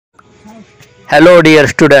Hello dear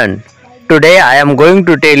student. Today I am going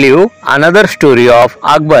to tell you another story of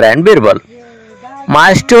Akbar and Birbal.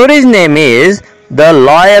 My story's name is The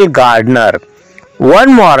Loyal Gardener.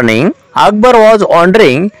 One morning Akbar was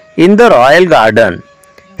wandering in the royal garden.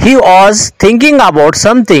 He was thinking about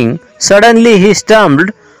something. Suddenly he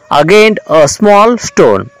stumbled against a small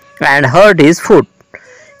stone and hurt his foot.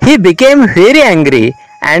 He became very angry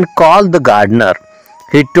and called the gardener.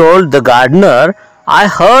 He told the gardener, "I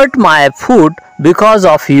hurt my foot because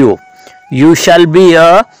of you. You shall be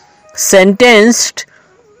sentenced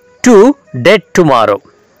to death tomorrow."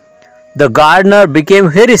 The gardener became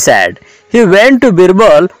very sad. He went to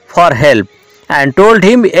Birbal for help and told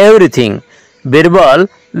him everything. Birbal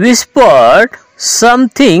whispered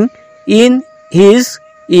something in his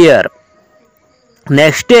ear.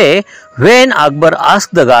 Next day, when Akbar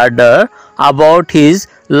asked the gardener about his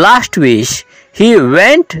last wish, he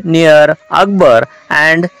went near Akbar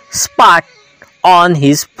and spat on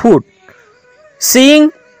his foot.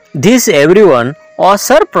 Seeing this, everyone was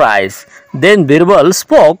surprised. Then Birbal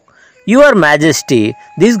spoke, "Your Majesty,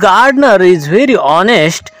 this gardener is very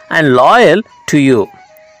honest and loyal to you.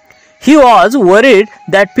 He was worried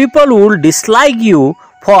that people would dislike you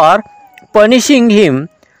for punishing him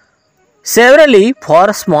severely for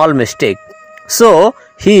a small mistake. So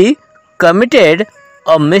he committed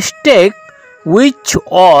a mistake which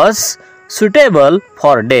was suitable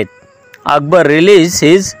for death." Akbar released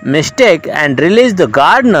his mistake and released the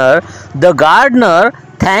gardener. The gardener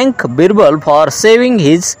thanked Birbal for saving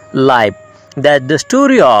his life. That's the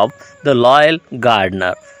story of the loyal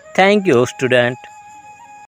gardener. Thank you, student.